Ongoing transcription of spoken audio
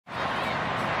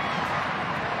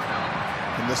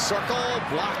the circle,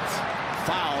 blocked,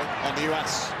 foul on the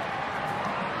U.S.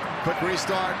 Quick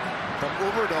restart from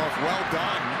Oberdorf, well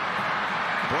done.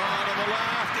 Brand on the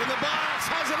left, in the box,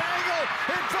 has an angle,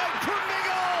 in front,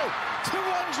 Krumbiegel,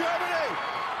 2-1 Germany.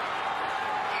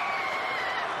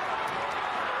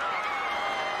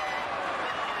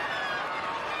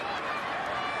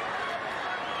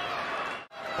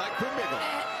 By Krumbiegel.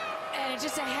 And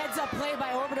just a heads-up play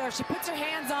by Oberdorf. She puts her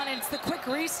hands on it, it's the quick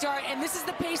restart, and this is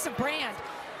the pace of Brand.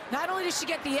 Not only does she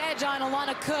get the edge on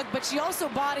Alana Cook, but she also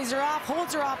bodies her off,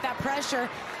 holds her off that pressure,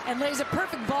 and lays a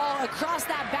perfect ball across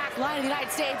that back line of the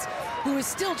United States, who is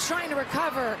still trying to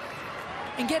recover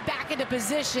and get back into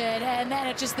position. And then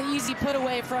it's just the easy put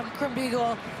away from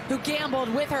Krumbiegel, who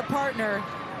gambled with her partner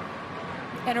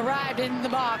and arrived in the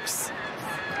box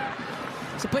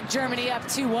to put Germany up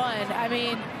 2-1. I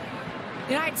mean,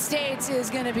 the United States is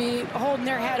going to be holding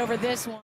their head over this one.